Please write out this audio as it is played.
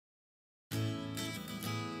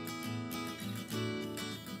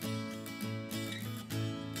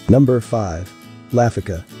Number 5.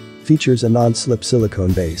 Lafeeca. Features a non-slip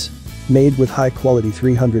silicone base. Made with high-quality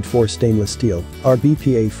 304 stainless steel, our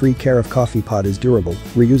BPA-free Carafe coffee pot is durable,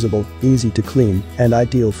 reusable, easy to clean, and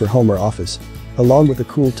ideal for home or office. Along with a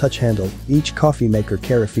cool touch handle, each coffee maker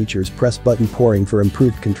Carafe features press-button pouring for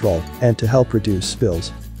improved control and to help reduce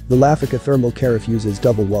spills. The Lafeeca Thermal Carafe uses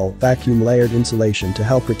double-wall vacuum-layered insulation to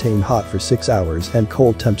help retain hot for 6 hours and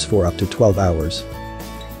cold temps for up to 12 hours.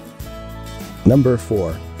 Number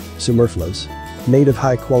 4. Sumerflos. Made of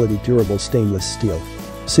high-quality durable stainless steel.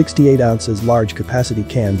 68 ounces large capacity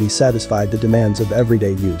can be satisfied the demands of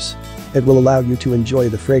everyday use. It will allow you to enjoy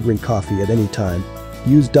the fragrant coffee at any time.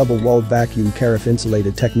 Use double-walled vacuum Carafe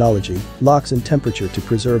insulated technology, locks in temperature to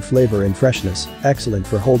preserve flavor and freshness, excellent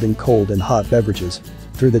for holding cold and hot beverages.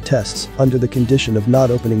 Through the tests, under the condition of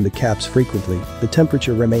not opening the caps frequently, the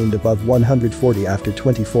temperature remained above 140 after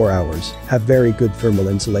 24 hours, have very good thermal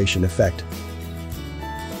insulation effect.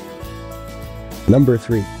 Number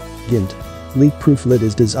 3. GiNT. Leak-proof lid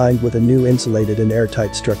is designed with a new insulated and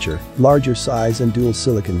airtight structure, larger size and dual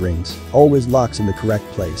silicone rings, always locks in the correct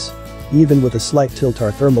place. Even with a slight tilt,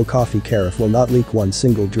 our thermal coffee Carafe will not leak one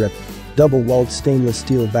single drip. Double-walled stainless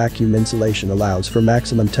steel vacuum insulation allows for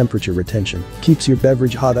maximum temperature retention, keeps your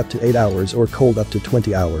beverage hot up to 8 hours or cold up to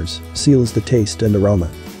 20 hours, seals the taste and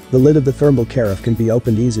aroma. The lid of the thermal Carafe can be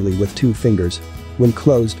opened easily with 2 fingers. When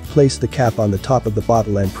closed, place the cap on the top of the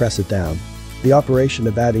bottle and press it down. The operation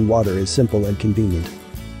of adding water is simple and convenient.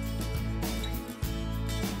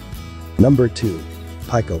 Number 2.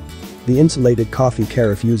 PYKAL. The insulated coffee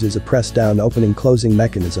Carafe uses a press-down opening-closing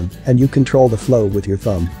mechanism, and you control the flow with your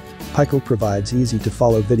thumb. PYKAL provides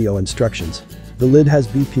easy-to-follow video instructions. The lid has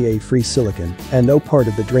BPA-free silicone, and no part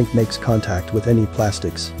of the drink makes contact with any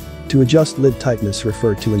plastics. To adjust lid tightness,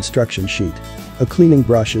 refer to instruction sheet. A cleaning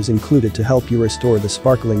brush is included to help you restore the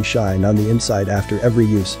sparkling shine on the inside after every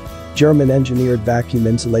use. German-engineered vacuum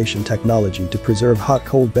insulation technology to preserve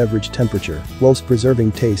hot-cold beverage temperature whilst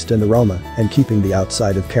preserving taste and aroma and keeping the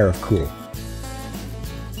outside of Carafe cool.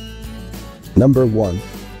 Number 1.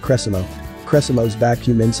 Cresimo. Cresimo's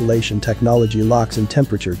vacuum insulation technology locks in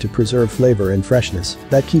temperature to preserve flavor and freshness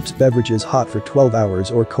that keeps beverages hot for 12 hours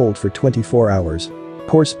or cold for 24 hours.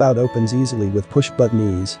 Pour spout opens easily with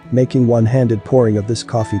push-button ease, making one-handed pouring of this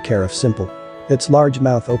coffee Carafe simple. Its large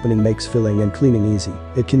mouth opening makes filling and cleaning easy.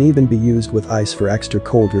 It can even be used with ice for extra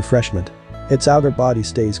cold refreshment. Its outer body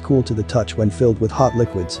stays cool to the touch when filled with hot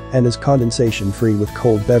liquids and is condensation-free with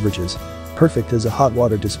cold beverages. Perfect as a hot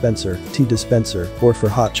water dispenser, tea dispenser, or for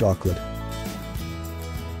hot chocolate.